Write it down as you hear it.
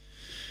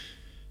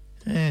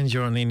And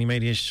you're on the Indie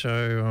Media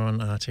Show on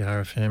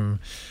RTR-FM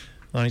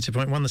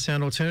 92.1, The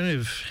Sound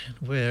Alternative.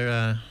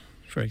 We're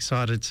very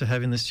excited to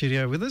have in the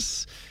studio with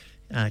us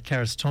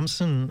Karis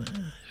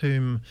Thompson,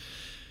 whom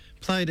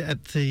played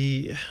at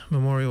the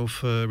Memorial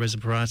for Reza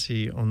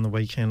Barati on the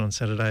weekend on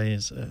Saturday.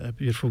 It's a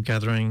beautiful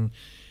gathering,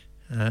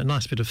 a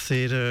nice bit of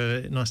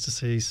theatre, nice to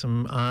see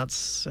some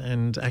arts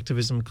and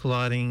activism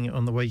colliding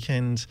on the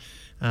weekend,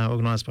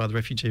 organised by the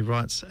Refugee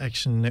Rights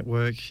Action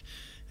Network,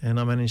 and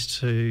I managed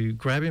to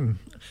grab him.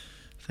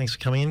 Thanks for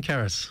coming in,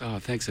 Karis. Oh,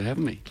 thanks for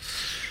having me.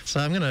 So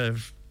I'm going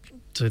to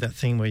do that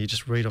thing where you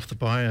just read off the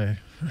bio.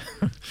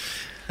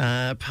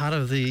 Part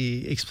of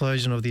the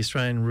explosion of the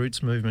Australian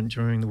roots movement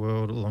during the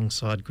world,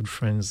 alongside good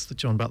friends, the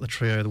John Butler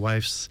Trio, the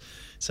Waifs,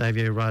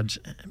 Xavier Rudd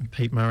and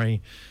Pete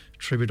Murray,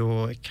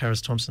 Troubadour,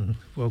 Karis Thompson.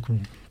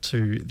 Welcome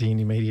to the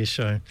Indie Media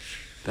Show.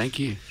 Thank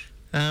you.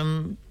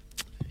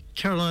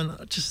 Caroline,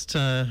 just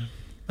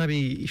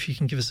maybe if you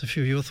can give us a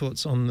few of your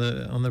thoughts on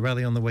the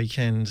rally on the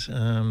weekend.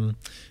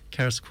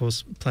 Karis, of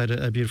course, played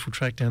a beautiful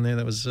track down there.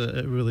 That was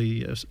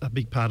really a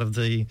big part of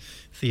the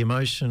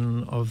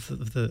emotion of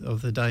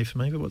the day for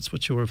me. But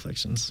what's your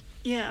reflections?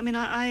 Yeah, I mean,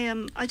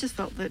 I just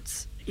felt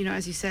that, you know,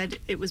 as you said,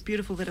 it was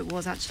beautiful that it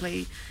was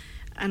actually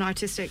an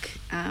artistic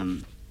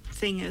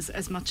thing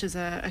as much as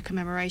a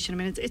commemoration. I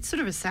mean, it's sort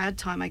of a sad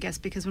time, I guess,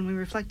 because when we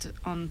reflect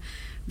on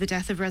the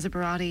death of Reza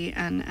Barati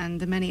and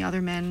the many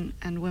other men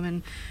and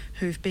women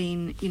who've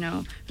been, you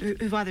know,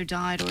 who've either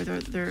died or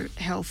their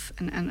health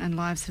and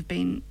lives have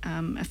been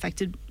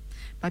affected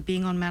by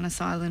being on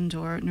Manus Island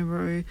or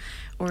Nauru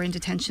or in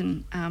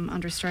detention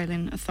under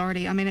Australian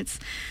authority. I mean, it's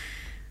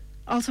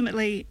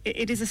ultimately,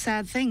 it is a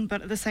sad thing,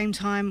 but at the same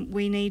time,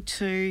 we need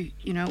to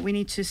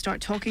start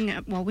talking.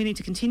 Well, we need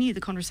to continue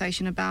the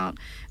conversation about,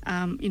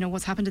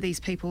 what's happened to these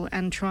people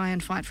and try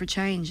and fight for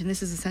change. And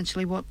this is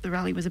essentially what the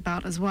rally was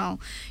about as well.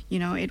 You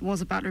know, it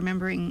was about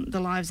remembering the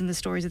lives and the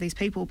stories of these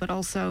people, but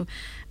also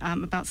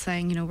about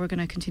saying, you know, we're going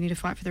to continue to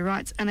fight for their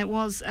rights. And it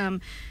was,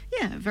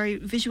 very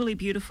visually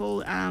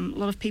beautiful. A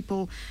lot of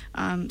people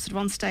sort of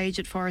on stage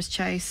at Forest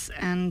Chase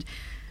and,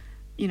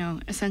 you know,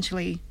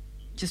 essentially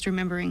just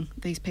remembering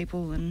these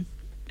people, and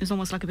it was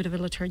almost like a bit of a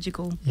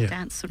liturgical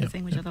dance sort of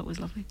thing, which I thought was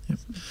lovely. Yep.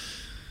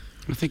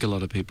 I think I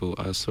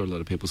saw a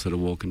lot of people sort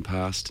of walking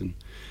past and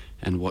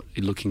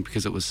looking,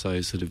 because it was so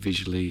sort of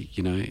visually,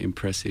 you know,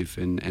 impressive,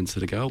 and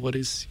sort of go, oh, what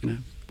is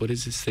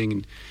this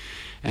thing?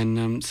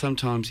 And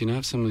sometimes, you know,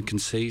 if someone can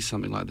see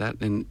something like that,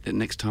 then the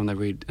next time they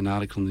read an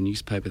article in the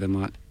newspaper, they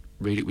might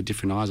read it with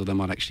different eyes, or they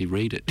might actually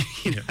read it,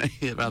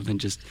 rather than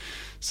just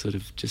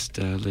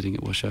letting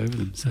it wash over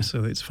them.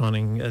 So it's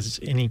finding as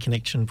any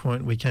connection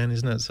point we can,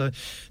 isn't it? So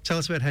tell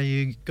us about how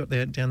you got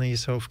down there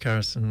yourself,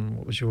 Karis, and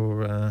what was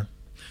your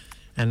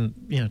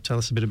tell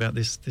us a bit about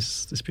this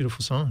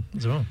beautiful song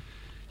as well.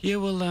 Yeah,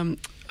 well, I'm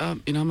a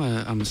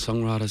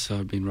songwriter, so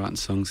I've been writing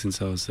songs since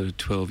I was sort of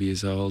 12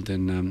 years old,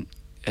 and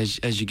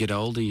as you get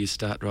older, you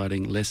start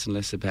writing less and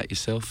less about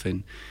yourself,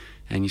 and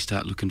you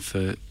start looking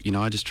for, you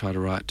know, I just try to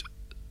write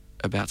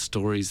about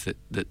stories that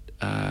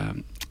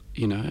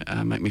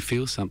make me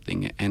feel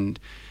something. And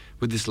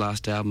with this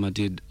last album I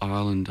did,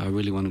 Ireland, I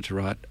really wanted to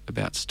write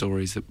about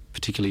stories that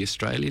particularly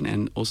Australian,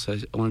 and also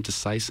I wanted to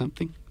say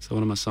something. So I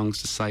wanted my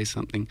songs to say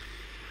something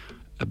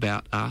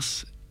about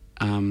us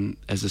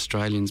as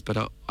Australians.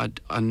 But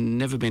I've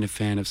never been a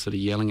fan of sort of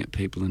yelling at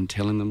people and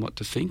telling them what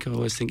to think. I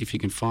always think if you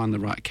can find the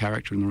right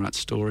character and the right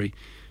story,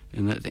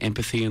 and that the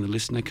empathy and the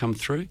listener come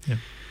through. Yeah.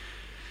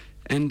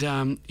 And,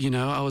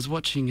 I was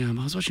watching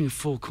a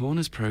Four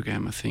Corners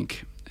program, I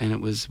think, and it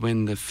was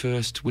when the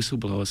first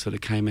whistleblower sort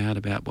of came out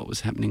about what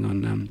was happening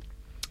on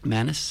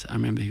Manus. I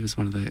remember he was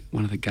one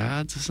of the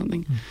guards or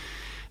something,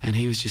 and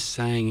he was just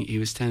saying, he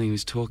was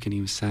talking,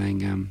 he was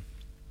saying,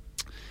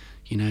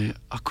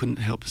 I couldn't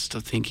help but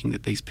start thinking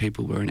that these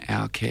people were in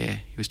our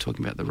care. He was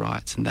talking about the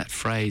rights, and that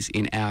phrase,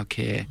 in our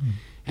care,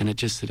 and it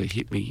just sort of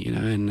hit me, you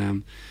know,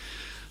 and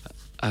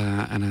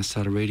I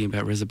started reading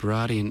about Reza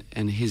Barati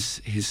and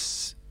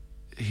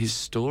his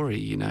story,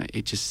 you know,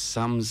 it just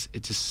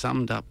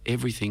summed up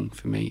everything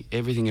for me,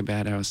 everything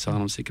about our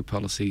asylum seeker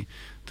policy,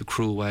 the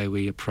cruel way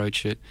we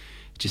approach it,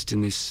 just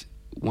in this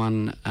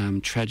one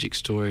tragic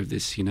story of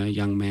this, you know,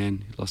 young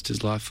man who lost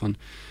his life on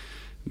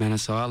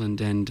Manus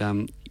Island. And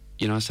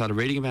I started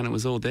reading about it. It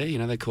was all there, you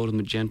know. They called him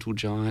the gentle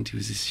giant. He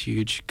was this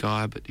huge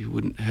guy, but he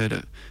wouldn't hurt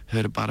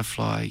a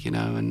butterfly, you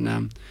know.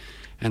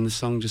 And the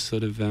song just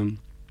sort of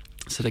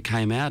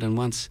came out. And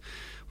once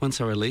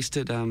I released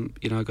it,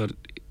 I got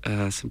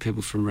some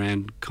people from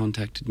RAND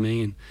contacted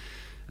me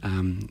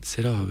and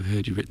said, "Oh, we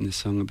heard you've written this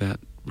song about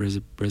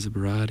Reza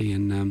Barati,"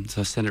 and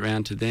so I sent it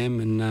around to them.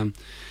 And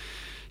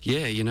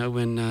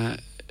when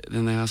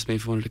then they asked me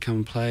if I wanted to come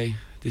and play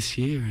this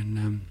year,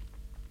 and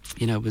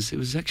it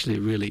was actually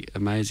a really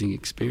amazing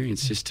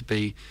experience just to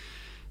be.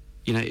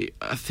 You know,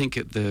 I think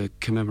the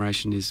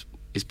commemoration is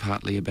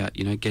partly about,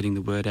 you know, getting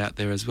the word out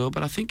there as well.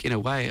 But I think in a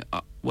way,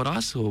 what I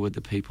saw with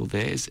the people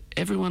there is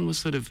everyone was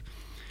sort of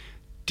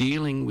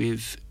dealing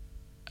with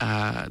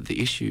the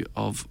issue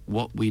of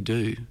what we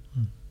do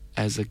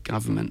as a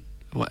government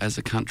as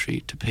a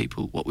country to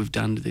people, what we've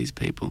done to these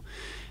people.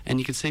 And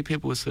you could see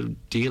people were sort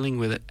of dealing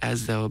with it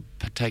as they were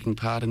taking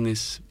part in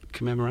this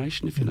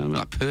commemoration, if you know,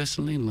 like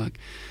personally, and like,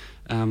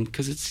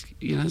 because it's,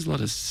 you know, there's a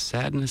lot of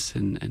sadness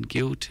and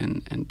guilt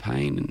and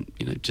pain and,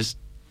 you know, just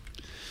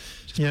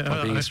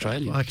by being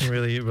Australian. I can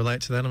really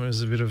relate to that. I mean, it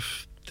was a bit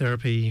of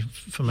therapy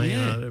for me.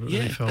 Yeah, and I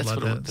really felt like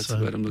that. That's the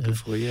word I'm looking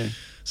for, yeah.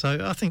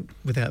 So I think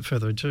without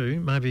further ado,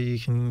 maybe you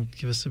can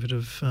give us a bit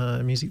of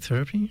music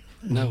therapy.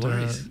 And, no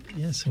worries.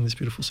 Sing this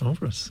beautiful song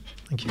for us.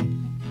 Thank you.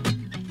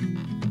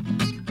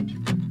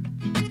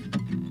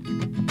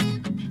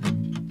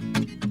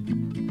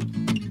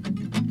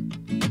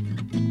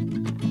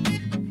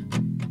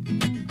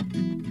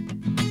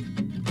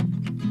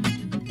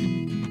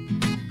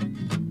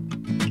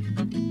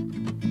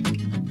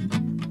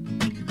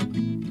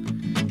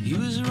 He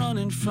was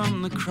running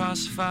from the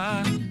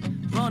crossfire,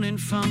 running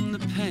from the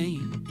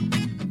pain,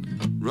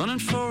 running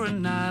for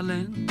an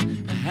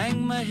island, I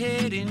hang my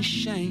head in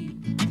shame.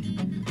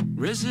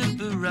 Reza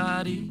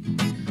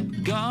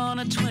Barati, gone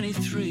at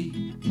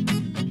 23,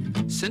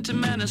 sent to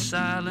Manus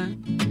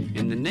Island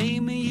in the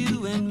name of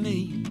you and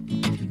me.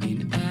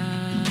 In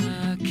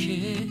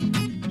Ake,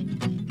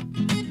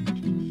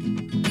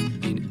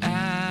 in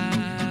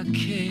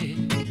Ake,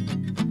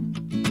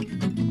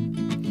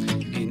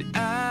 in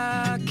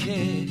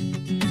Ake,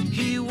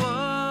 he was.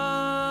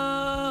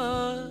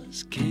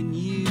 Can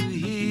you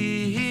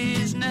hear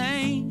his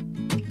name?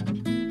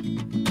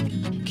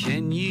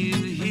 Can you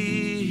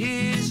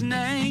hear his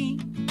name?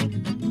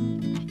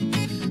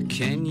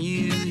 Can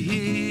you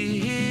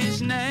hear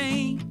his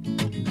name?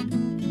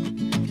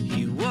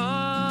 He was.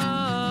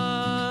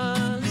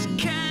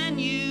 Can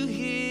you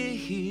hear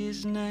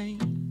his name?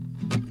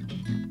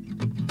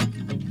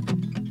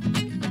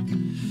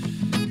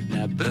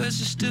 Now birds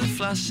will still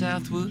fly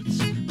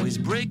southwards, waves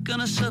break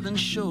on a southern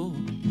shore.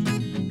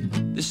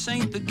 This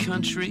ain't the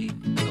country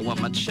I want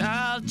my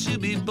child to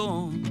be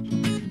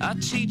born. I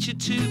teach you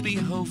to be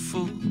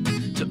hopeful,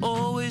 to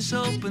always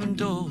open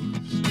doors.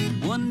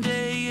 One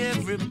day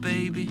every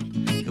baby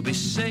will be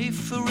safe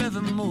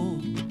forevermore.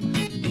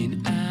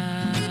 In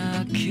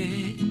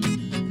Ake,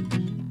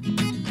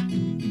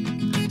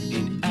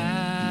 in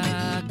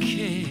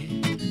Ake,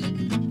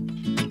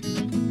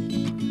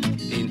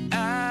 in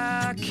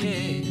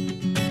Ake,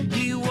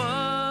 he was.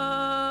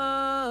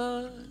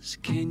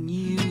 Can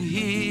you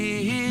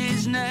hear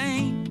his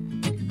name?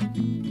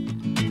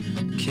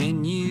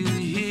 Can you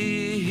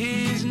hear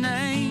his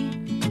name?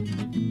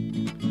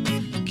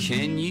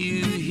 Can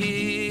you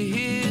hear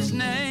his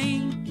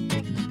name?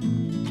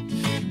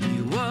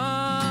 He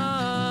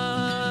was.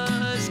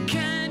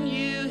 Can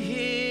you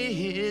hear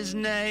his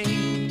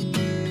name?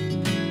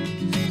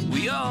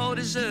 We all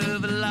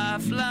deserve a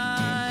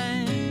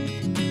lifeline,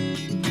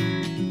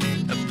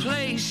 a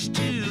place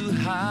to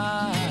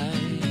hide,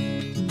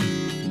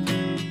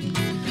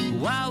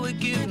 while we're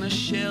given a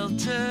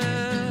shelter,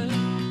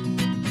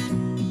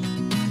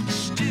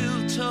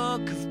 still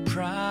talk of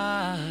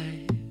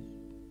pride.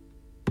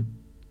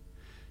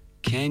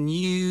 Can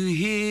you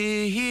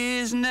hear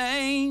his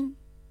name?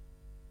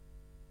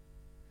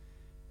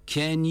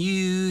 Can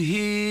you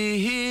hear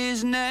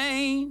his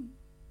name?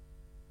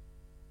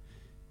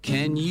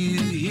 Can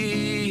you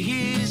hear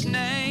his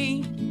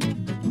name?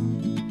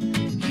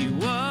 He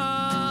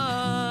was.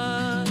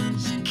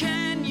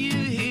 Can you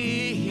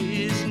hear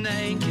his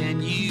name?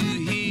 Can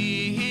you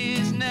hear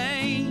his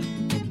name?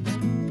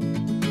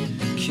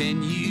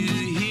 Can you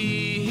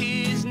hear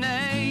his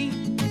name?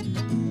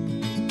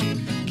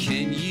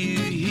 Can you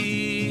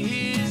hear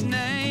his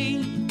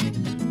name?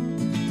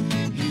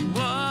 He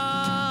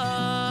was.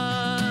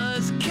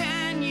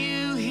 Can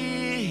you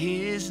hear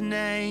his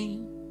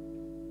name?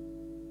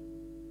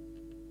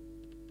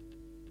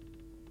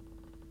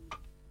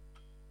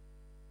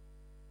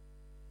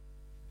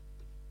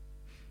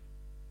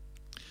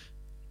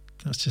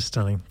 That's just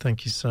stunning.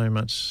 Thank you so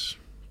much,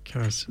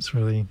 Karis. It's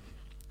really,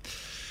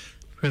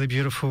 really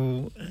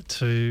beautiful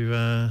to,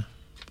 I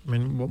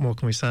mean, what more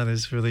can we say?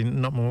 There's really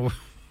not more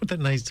that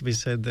needs to be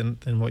said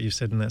than what you've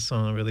said in that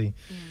song. I really,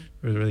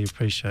 really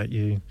appreciate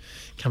you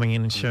coming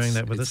in and sharing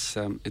that with us.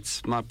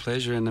 It's my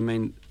pleasure. And I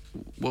mean,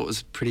 what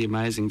was pretty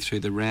amazing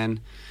through the RAN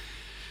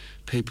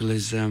people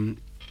is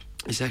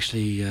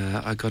actually,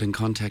 I got in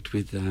contact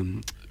with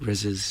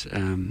Reza's,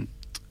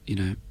 you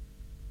know,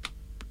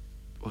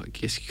 well, I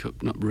guess you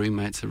could, not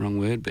roommate's the wrong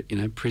word, but, you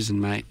know,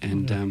 prison mate,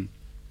 and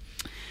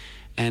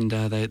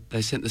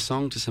they sent the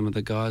song to some of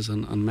the guys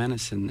on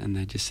Manus, and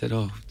they just said,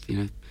 oh, you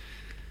know,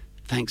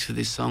 thanks for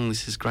this song,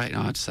 this is great.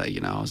 And I'd say,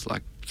 you know, I was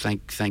like,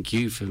 thank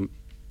you for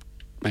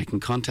making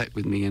contact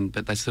with me,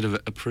 but they sort of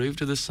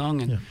approved of the song,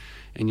 and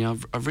you know,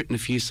 I've written a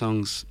few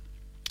songs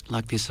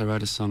like this. I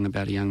wrote a song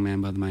about a young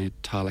man by the name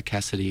of Tyler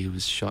Cassidy who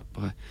was shot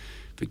by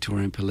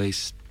Victorian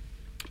police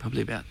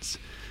probably about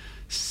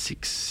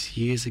 7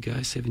 years ago,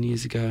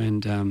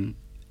 and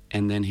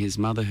then his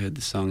mother heard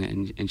the song,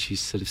 and she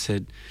sort of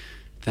said,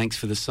 thanks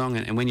for the song.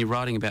 And when you're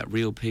writing about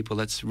real people,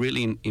 that's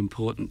really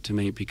important to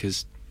me,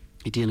 because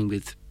you're dealing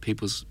with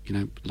people's,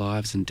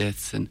 lives and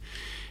deaths,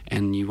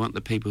 and you want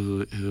the people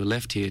who are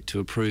left here to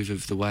approve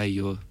of the way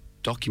you're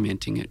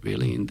documenting it,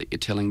 really, and that you're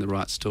telling the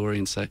right story.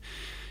 And so,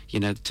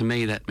 to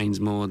me, that means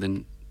more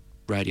than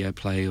radio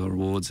play or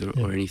awards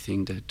or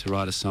anything, to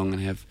write a song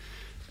and have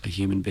a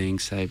human being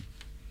say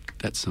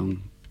that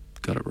song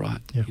got it right.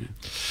 Yeah.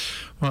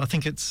 Well, I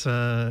think it's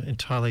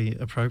entirely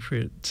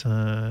appropriate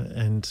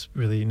and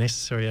really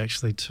necessary,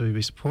 actually, to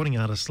be supporting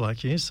artists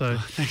like you. So,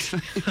 thanks.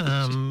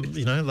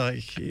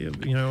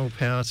 all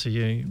power to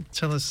you.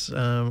 Tell us,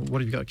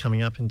 what have you got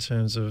coming up in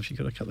terms of, you've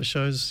got a couple of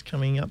shows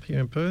coming up here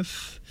in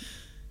Perth?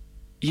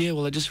 Yeah,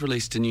 well, I just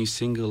released a new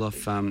single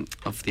off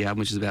the album,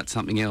 which is about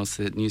something else.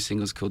 The new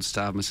single's called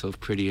Starve Myself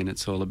Pretty, and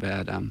it's all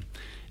about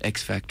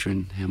X Factor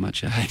and how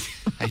much I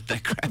hate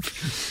that crap,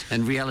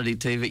 and reality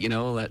TV,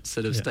 all that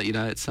sort of stuff.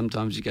 It's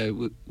sometimes you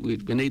go, we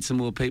need some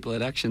more people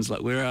at Actions.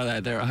 Like, where are they?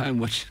 They're at home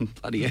watching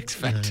bloody X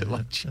Factor.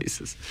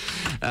 Jesus.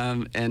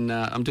 And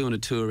I'm doing a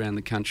tour around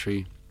the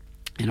country,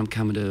 and I'm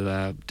coming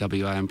to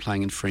WA. I'm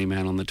playing in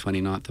Fremantle on the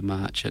 29th of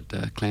March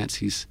at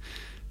Clancy's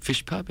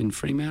Fish Pub in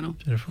Fremantle.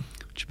 Beautiful.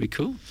 Which would be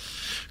cool.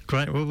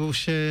 Great. Well, we'll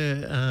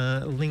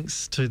share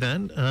links to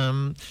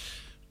that.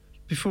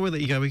 Before we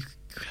let you go, we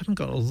haven't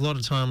got a lot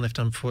of time left,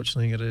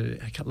 unfortunately. Got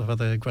a couple of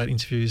other great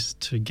interviews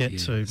to get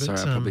to. But, sorry,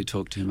 I probably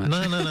talk too much.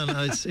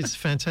 No. It's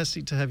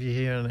fantastic to have you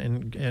here,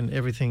 and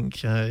everything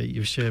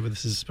you've shared with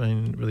us has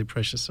been really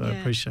precious, so I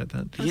appreciate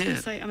that. I was going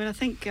to say, I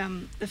think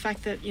the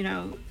fact that,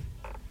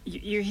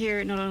 you're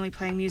here not only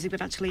playing music,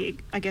 but actually,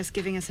 I guess,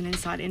 giving us an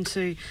insight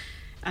into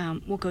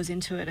what goes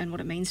into it and what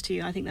it means to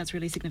you, I think that's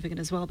really significant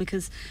as well,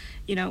 because,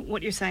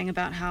 what you're saying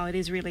about how it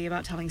is really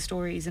about telling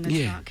stories and it's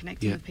about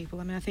connecting with people.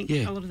 I think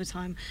a lot of the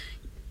time,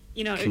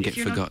 can get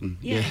forgotten.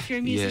 If you're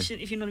a musician,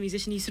 if you're not a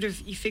musician, you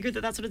figure that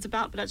that's what it's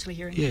about, but actually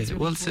hearing it is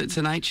really important. It's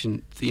an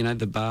ancient,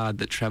 the bard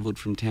that travelled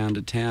from town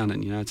to town,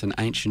 and it's an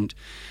ancient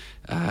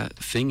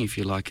thing, if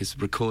you like, is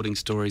recording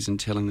stories and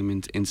telling them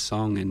in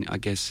song. And I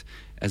guess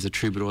as a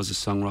troubadour, as a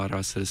songwriter,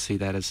 I sort of see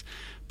that as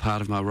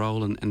part of my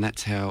role, and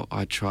that's how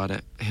I try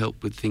to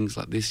help with things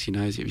like this.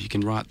 If you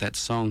can write that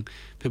song,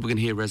 people can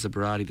hear Reza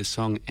Barati, the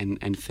song,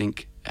 and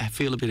think, I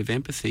feel a bit of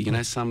empathy.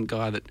 Some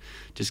guy that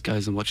just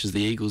goes and watches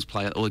the Eagles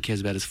play, all he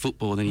cares about is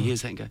football, then he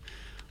hears that and go,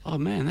 oh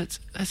man, that's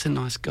a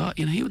nice guy.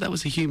 That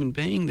was a human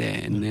being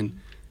there, and then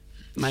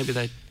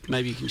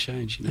maybe you can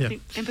change. I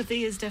think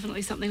empathy is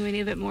definitely something we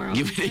need a bit more of.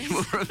 You need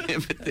more of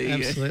empathy.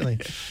 Absolutely.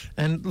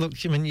 And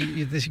look,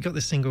 you've got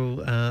this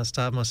single,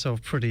 Starve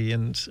Myself Pretty,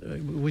 and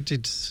we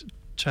did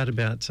chat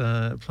about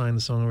playing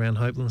the song around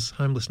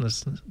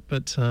homelessness,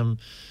 but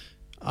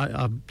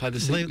I play the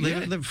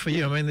single for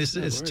you.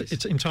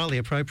 It's entirely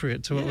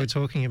appropriate to what we're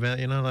talking about.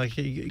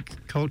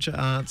 Culture,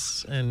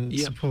 arts, and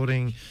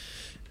supporting.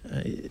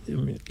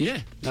 No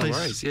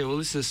worries. Yeah, well,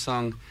 this is a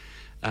song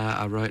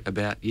I wrote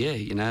about,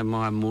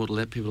 my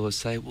immortal. People always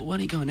say, well, why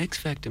don't you go on X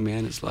Factor,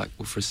 man? It's like,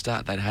 well, for a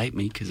start, they'd hate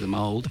me because I'm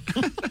old.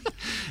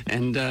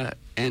 and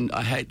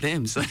I hate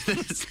them, so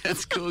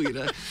that's cool,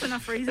 That's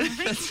enough reason, I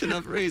think. That's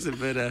enough reason,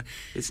 but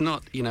it's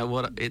not,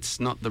 it's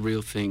not the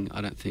real thing,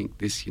 I don't think.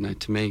 This,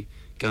 to me,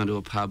 going to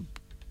a pub,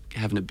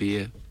 having a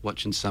beer,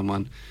 watching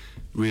someone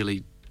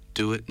really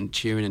do it and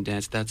cheering and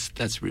dance,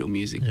 that's real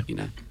music,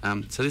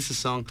 So this is a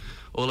song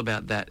all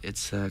about that.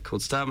 It's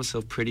called Starve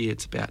Myself Pretty.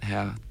 It's about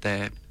how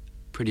they're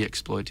pretty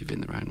exploitive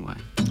in their own way.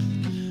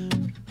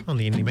 On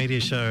the Indie Media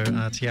Show,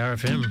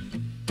 RTRFM.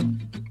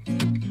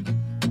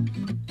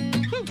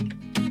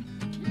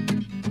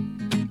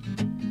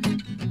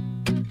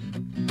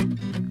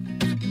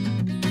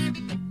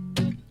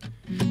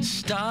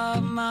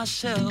 Starve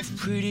myself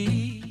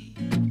pretty,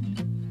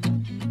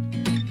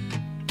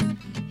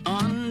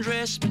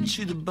 undress me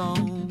to the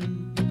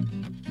bone.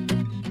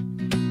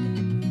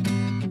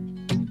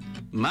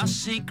 My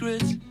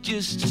secret's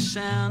just a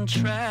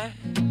soundtrack,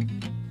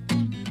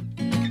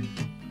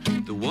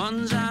 the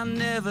ones I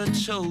never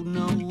told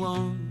no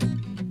one.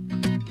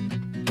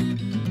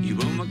 You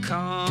won't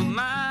call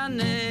my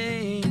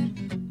name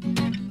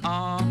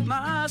on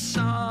my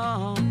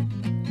song,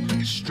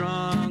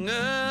 strung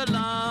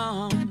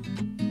along.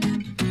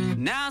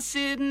 Now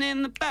sitting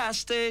in the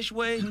backstage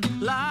waiting,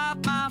 light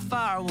my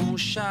fire, won't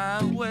shy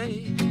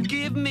away.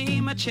 Give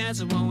me my chance,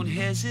 I won't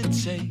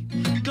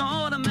hesitate.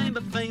 Gonna make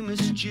me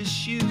famous,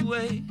 just you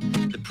wait.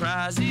 The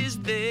prize is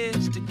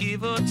theirs to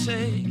give or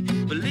take.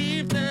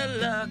 Believe the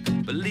luck,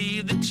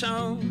 believe the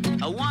tone.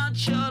 I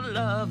want your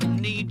love, I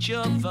need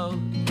your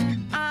vote.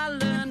 I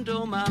learned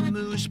all my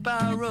moves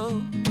by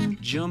rote.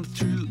 Jump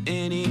through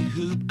any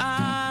hoop,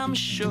 I'm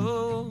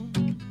sure.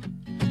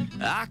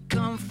 I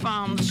come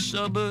from the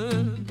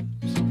suburbs.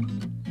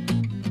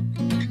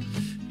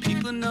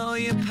 People know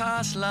your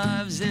past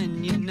lives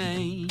and your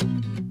name.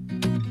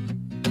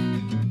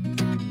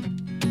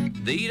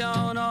 They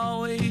don't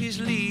always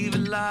leave a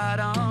light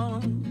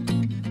on,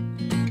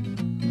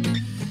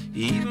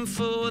 even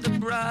for the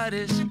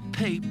brightest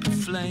paper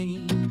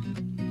flame.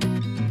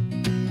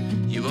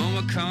 You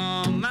won't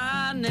call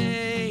my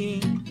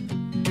name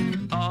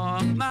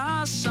or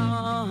my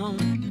song,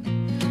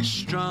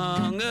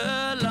 strung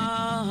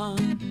along.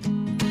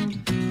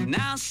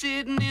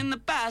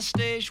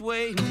 backstage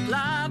waiting.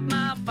 Light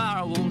my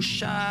fire, I won't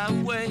shy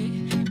away.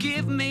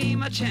 Give me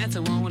my chance, I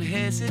won't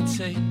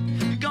hesitate.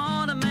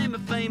 Gonna make me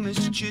famous,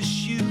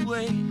 just you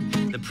wait.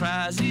 The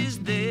prize is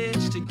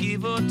theirs to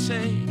give or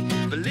take.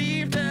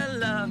 Believe the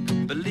luck,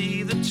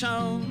 believe the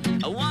tone.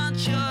 I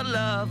want your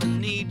love, I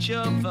need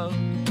your vote.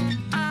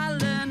 I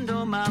learned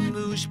all my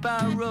moves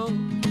by road.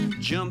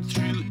 Jump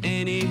through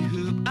any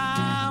hoop,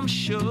 I'm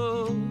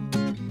sure.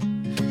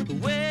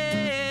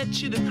 Way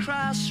to the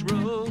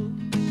crossroads.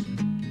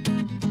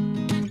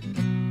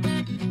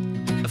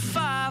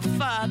 Far,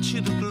 far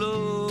to the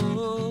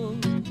glow.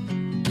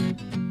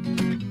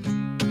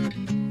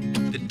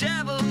 The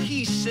devil,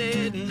 he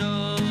said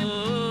no.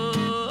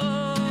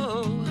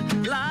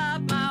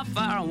 Light my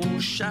fire, I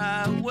won't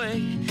shy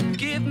away.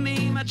 Give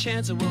me my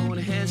chance, I won't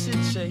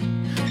hesitate.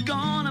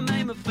 Gonna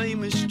make me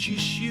famous,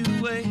 just you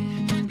wait.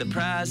 The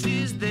prize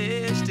is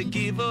theirs to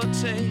give or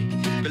take.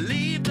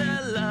 Believe the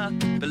luck,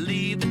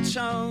 believe the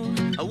tone.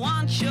 I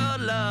want your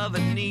love,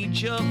 I need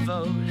your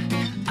vote.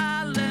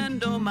 I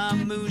learned all my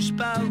moves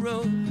by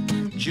road.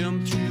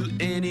 Jump through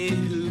any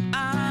hoop,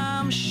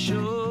 I'm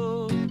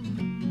sure.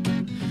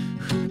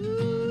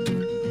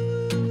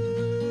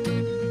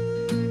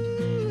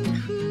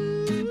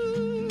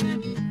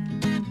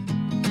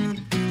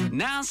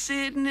 Now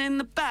sitting in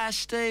the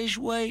backstage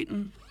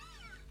waiting.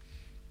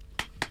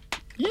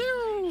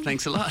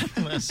 Thanks a lot.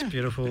 That's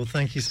beautiful.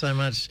 Thank you so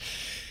much.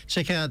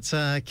 Check out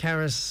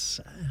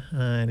Carus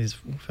and his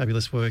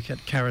fabulous work at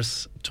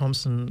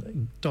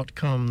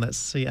carusthomson.com.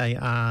 That's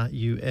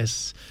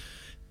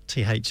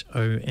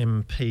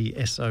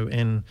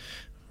CarusThompson.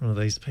 One of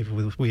these people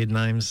with weird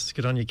names.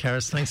 Good on you,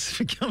 Carus. Thanks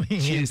for coming in.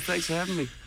 Cheers, thanks for having me.